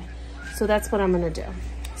put away. So that's what I'm gonna do.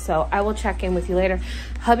 So I will check in with you later.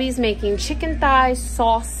 Hubby's making chicken thighs,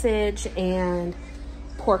 sausage, and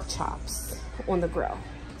pork chops on the grill.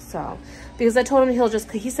 So, because I told him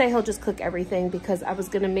he said he'll just cook everything, because I was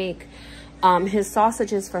gonna make his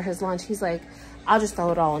sausages for his lunch. He's like, I'll just throw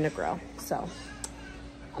it all in the grill. So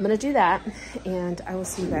I'm gonna do that, and I will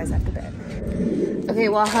see you guys after bed. Okay,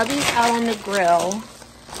 while hubby's out on the grill,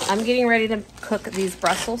 I'm getting ready to cook these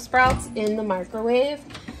Brussels sprouts in the microwave,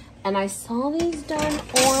 and I saw these done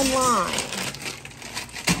online.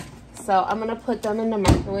 So I'm gonna put them in the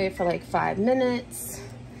microwave for like 5 minutes,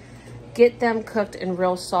 get them cooked and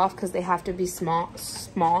real soft, because they have to be soft,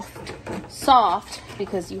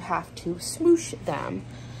 because you have to smoosh them.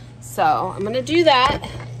 So I'm gonna do that,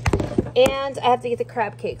 and I have to get the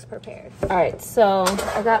crab cakes prepared. All right, so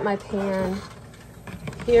I got my pan.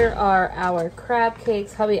 Here are our crab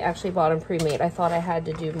cakes. Hubby actually bought them pre-made. I thought I had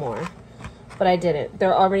to do more, but I didn't.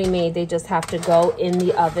 They're already made. They just have to go in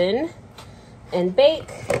the oven and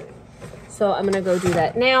bake. So I'm gonna go do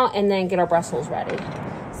that now and then get our Brussels ready.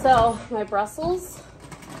 So my Brussels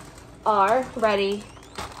are ready.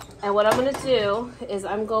 And what I'm gonna do is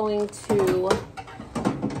I'm going to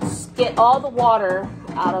get all the water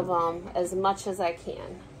out of them as much as I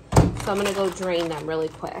can. So I'm gonna go drain them really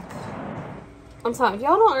quick. I'm telling you, if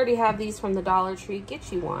y'all don't already have these from the Dollar Tree,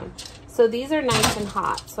 get you one. So these are nice and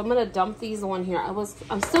hot. So I'm gonna dump these on here.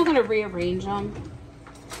 I'm still gonna rearrange them,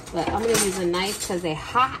 but I'm gonna use a knife because they're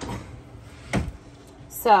hot.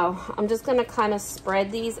 So I'm just gonna kind of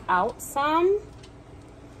spread these out some.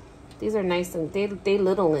 These are nice and they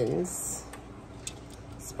little ones.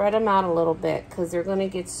 Spread them out a little bit because they're gonna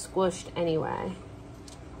get squished anyway.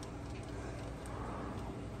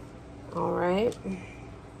 All right.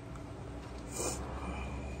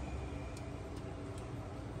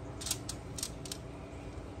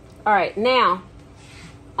 All right, now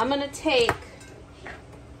I'm gonna take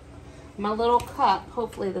my little cup.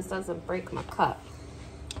 Hopefully this doesn't break my cup.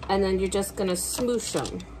 And then you're just gonna smoosh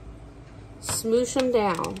them. Smoosh them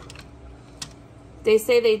down. They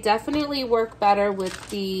say they definitely work better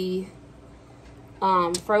with the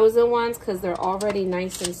frozen ones because they're already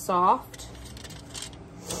nice and soft.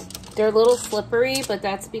 They're a little slippery, but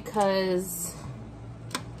that's because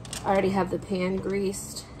I already have the pan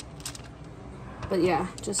greased. But yeah,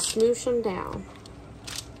 just smoosh them down.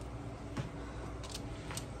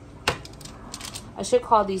 I should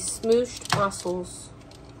call these smooshed Brussels.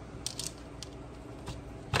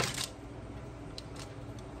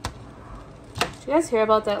 Did you guys hear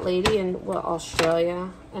about that lady in Australia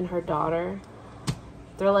and her daughter?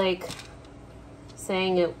 They're like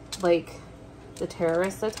saying it like the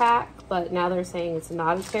terrorist attack, but now they're saying it's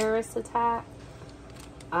not a terrorist attack.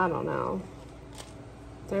 I don't know.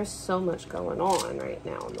 There's so much going on right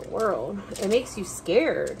now in the world. It makes you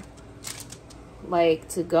scared, like,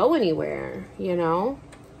 to go anywhere, you know?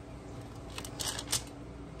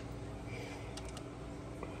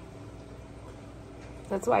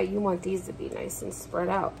 That's why you want these to be nice and spread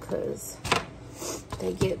out, because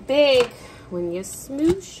they get big when you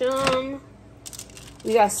smoosh them.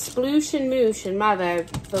 We got sploosh and moosh in my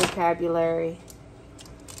vocabulary.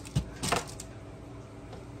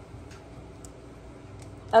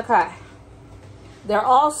 Okay. They're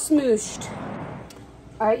all smooshed.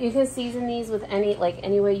 All right, you can season these with any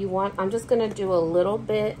way you want. I'm just gonna do a little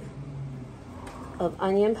bit of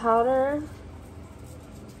onion powder.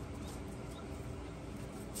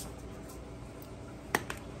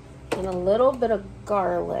 And a little bit of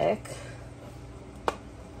garlic.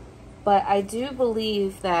 But I do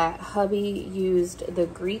believe that hubby used the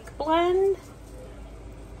Greek blend.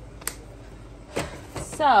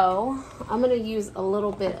 So I'm gonna use a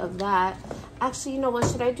little bit of that. Actually, you know what?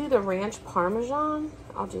 Should I do the ranch Parmesan?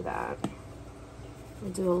 I'll do that. I'll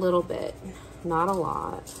do a little bit, not a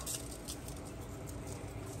lot.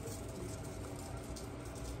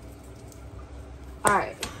 All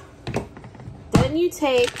right. Then you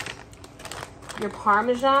take your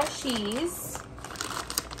Parmesan cheese.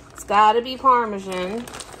 It's gotta be Parmesan.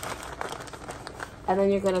 And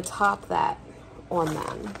then you're gonna top that on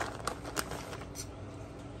them.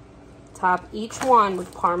 Top each one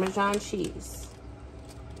with Parmesan cheese.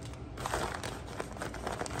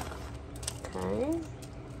 Okay.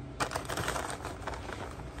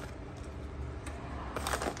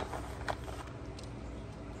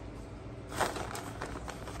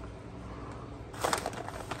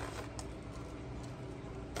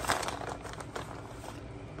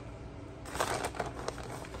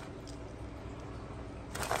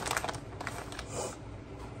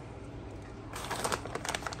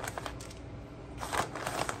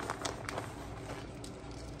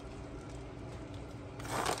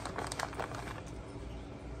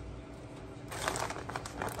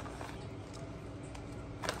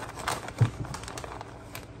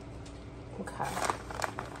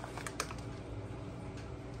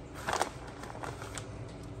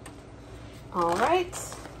 All right,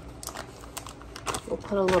 we'll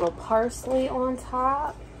put a little parsley on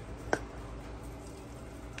top,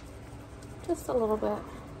 just a little bit.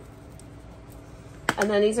 And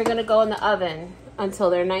then these are gonna go in the oven until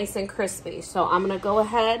they're nice and crispy. So I'm gonna go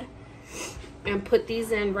ahead and put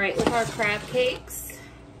these in right with our crab cakes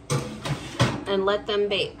and let them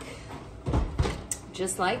bake,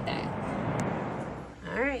 just like that.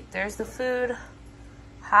 All right, there's the food,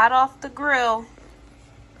 hot off the grill.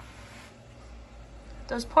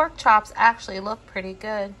 Those pork chops actually look pretty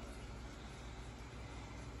good.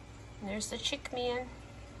 And there's the chick man.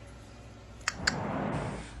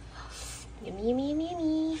 Yummy, yummy, yummy,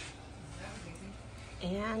 yummy.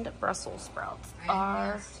 And Brussels sprouts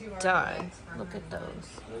are done. Look at those.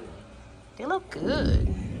 They look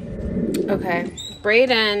good. Okay,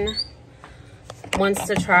 Brayden wants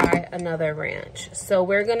to try another ranch. So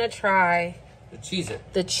we're gonna try the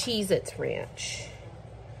Cheez-It. The Cheez-Its ranch.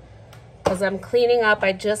 because I'm cleaning up.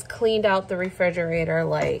 I just cleaned out the refrigerator,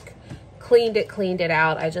 like cleaned it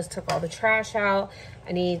out. I just took all the trash out.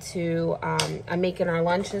 I need to, I'm making our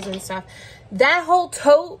lunches and stuff. That whole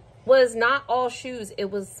tote was not all shoes. It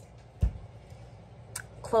was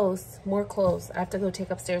clothes, more clothes. I have to go take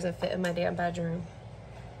upstairs and fit in my damn bedroom.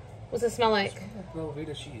 What's it smell like?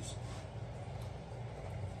 Velveeta cheese.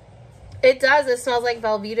 It does. It smells like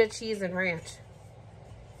Velveeta cheese and ranch.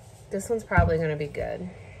 This one's probably going to be good.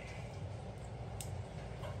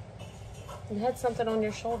 You had something on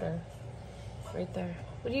your shoulder. Right there.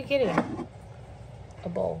 What are you getting? A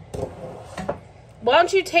bowl. Why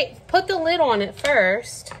don't you put the lid on it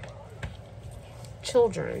first?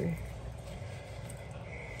 Children.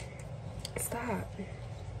 Stop.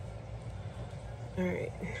 All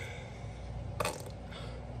right.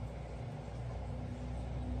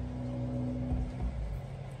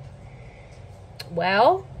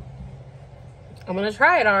 Well, I'm gonna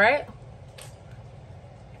try it, all right?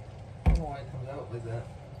 I don't know why it comes out like that.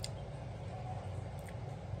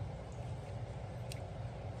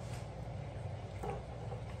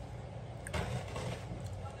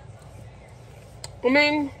 I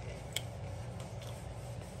mean,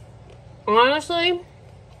 honestly,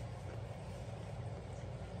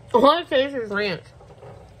 all I taste is ranch.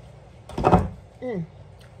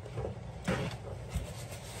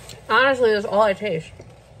 Honestly, that's all I taste.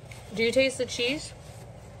 Do you taste the cheese?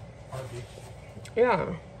 Hardly.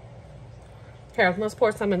 Yeah. Here, let's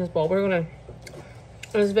pour some in this bowl. We're gonna.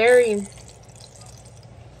 It's very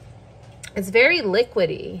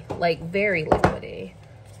liquidy, like very liquidy.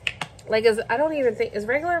 Like, I don't even think, is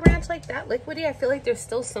regular ranch like that liquidy? I feel like there's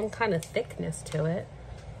still some kind of thickness to it.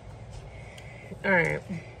 All right.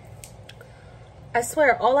 I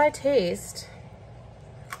swear, all I taste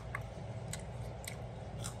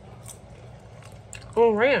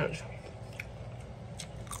on ranch.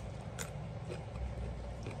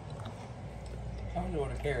 I don't know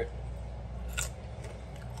what a carrot.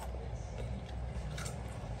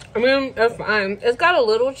 I mean, it's fine. It's got a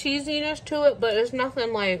little cheesiness to it, but it's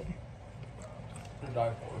nothing like... To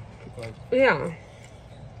die for. Like, yeah.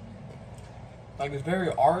 Like, it's very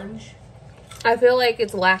orange. I feel like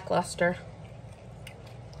it's lackluster.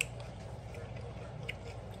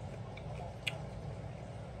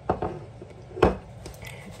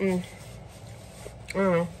 I don't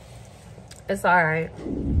know. It's all right.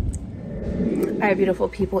 All right, beautiful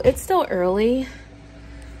people. It's still early,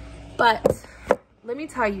 but let me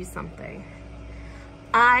tell you something.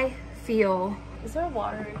 I feel... Is there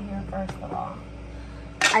water in here, first of all?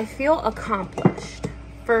 I feel accomplished,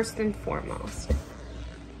 first and foremost.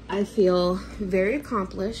 I feel very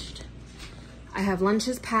accomplished. I have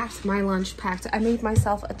lunches packed, my lunch packed. I made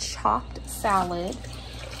myself a chopped salad.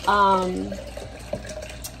 I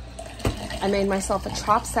made myself a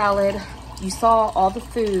chopped salad. You saw all the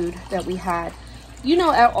food that we had. You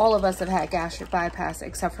know, all of us have had gastric bypass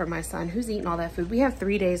except for my son, who's eaten all that food. We have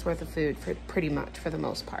 3 days worth of food for pretty much, for the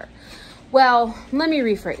most part. Well, let me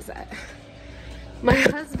rephrase that. My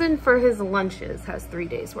husband, for his lunches, has 3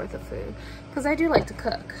 days worth of food because I do like to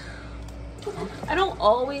cook. I don't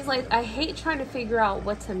always like, I hate trying to figure out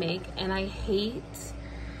what to make, and I hate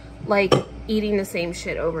like eating the same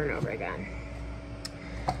shit over and over again.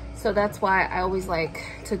 So that's why I always like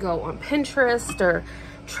to go on Pinterest or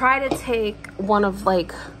try to take one of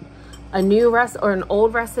like a new recipe or an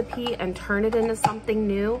old recipe and turn it into something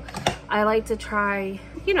new. I like to try,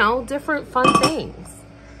 you know, different fun things,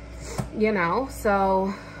 you know,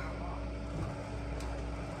 so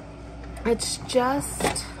it's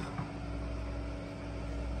just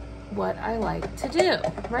what I like to do,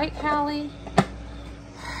 right, Callie?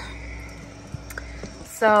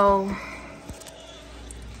 So,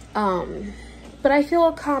 but I feel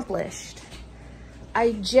accomplished.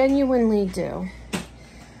 I genuinely do.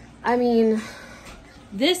 I mean,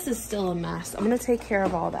 this is still a mess. I'm gonna take care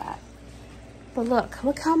of all that. But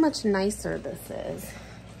look how much nicer this is.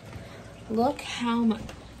 Look how much,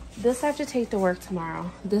 this I have to take to work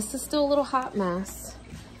tomorrow. This is still a little hot mess.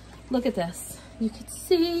 Look at this. You can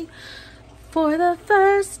see for the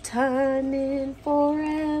first time in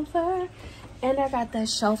forever. And I got that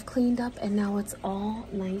shelf cleaned up, and now it's all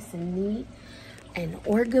nice and neat and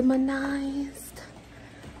organized.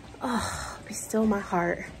 Oh, be still my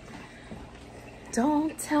heart.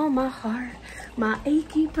 Don't tell my heart, my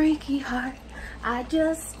achy breaky heart. I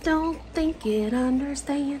just don't think it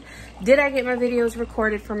understand. Did I get my videos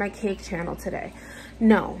recorded for my cake channel today?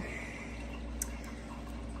 No.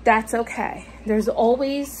 That's okay. There's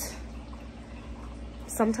always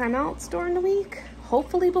sometime else during the week.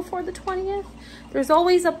 Hopefully before the 20th. There's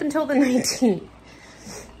always up until the 19th.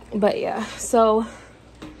 But yeah, so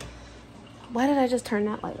Why did I just turn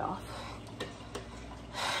that light off?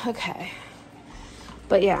 Okay.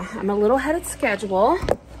 But yeah, I'm a little ahead of schedule.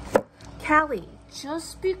 Callie,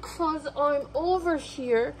 just because I'm over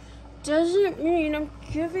here doesn't mean I'm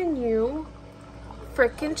giving you a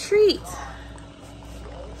freaking treat.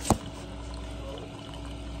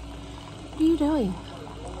 What are you doing?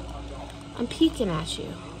 I'm peeking at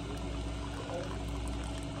you.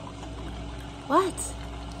 What?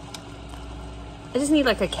 I just need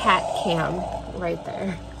like a cat cam right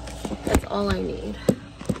there. That's all I need.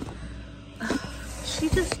 She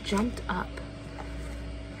just jumped up.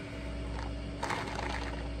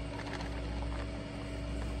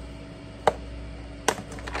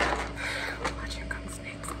 Watch, here comes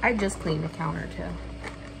Nix. I just cleaned the counter too.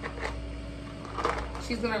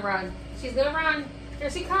 She's gonna run. She's gonna run. Here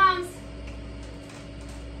she comes.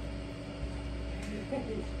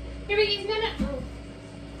 Here, he's gonna. Oh.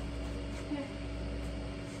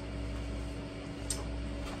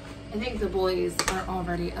 I think the boys are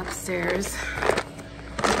already upstairs.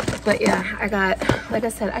 But yeah, I got, like I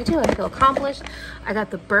said, I feel accomplished. I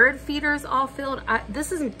got the bird feeders all filled.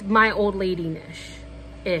 This is my old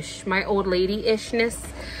lady-ish. My old lady-ishness.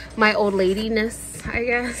 My old ladiness, I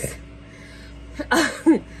guess.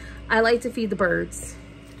 I like to feed the birds.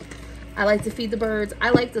 I like to feed the birds.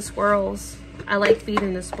 I like the squirrels. I like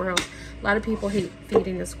feeding the squirrels. A lot of people hate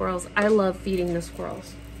feeding the squirrels. I love feeding the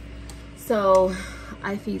squirrels. So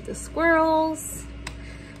I feed the squirrels.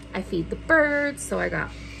 I feed the birds. So I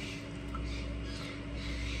got...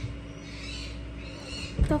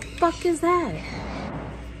 What the fuck is that?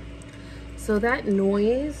 So that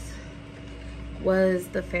noise was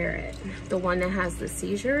the ferret, the one that has the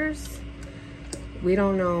seizures. We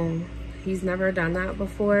don't know. He's never done that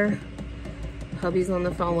before. Hubby's on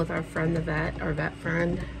the phone with our friend, the vet, our vet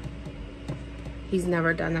friend. He's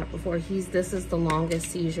never done that before. This is the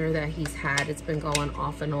longest seizure that he's had. It's been going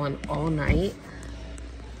off and on all night.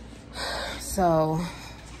 So,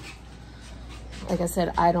 like I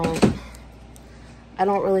said, I don't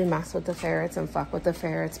really mess with the ferrets and fuck with the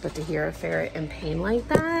ferrets, but to hear a ferret in pain like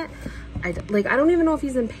that, I don't even know if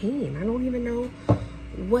he's in pain. I don't even know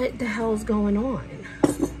what the hell's going on.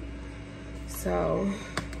 So,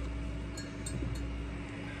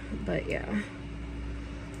 but yeah,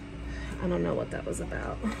 I don't know what that was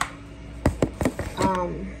about.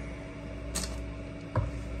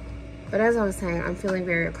 But as I was saying, I'm feeling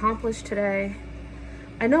very accomplished today.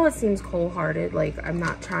 I know it seems cold-hearted, like I'm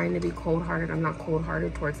not trying to be cold-hearted. I'm not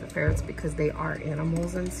cold-hearted towards the ferrets because they are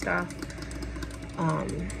animals and stuff.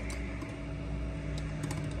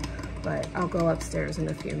 But I'll go upstairs in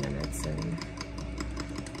a few minutes and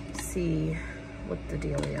see what the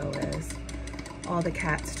dealio is. All the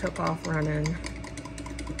cats took off running.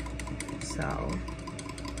 So,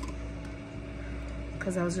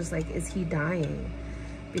 because I was just like, is he dying?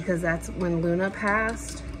 Because that's when Luna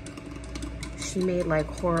passed. She made like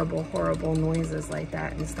horrible, horrible noises like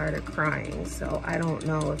that and started crying. So I don't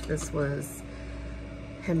know if this was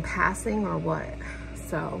him passing or what.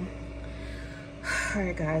 So, all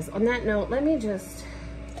right guys, on that note, let me just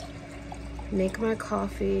make my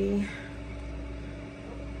coffee.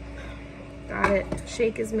 Got it.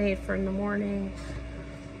 Shake is made for in the morning.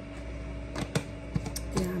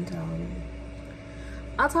 And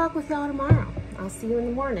I'll talk with y'all tomorrow. I'll see you in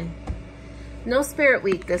the morning. No spirit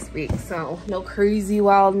week this week, so no crazy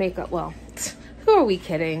wild makeup. Well, who are we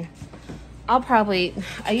kidding?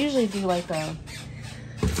 I usually do like a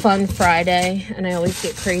fun Friday, and I always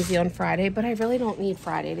get crazy on Friday, but I really don't need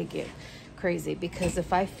Friday to get crazy, because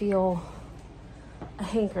if I feel a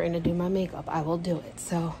hankering to do my makeup, I will do it.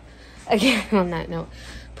 So again, on that note,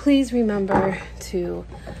 please remember to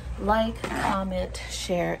like, comment,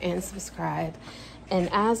 share, and subscribe. And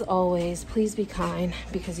as always, please be kind,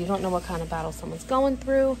 because you don't know what kind of battle someone's going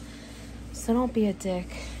through. So don't be a dick.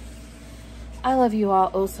 I love you all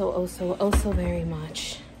oh so very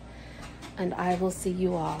much. And I will see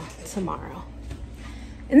you all tomorrow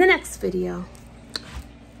in the next video.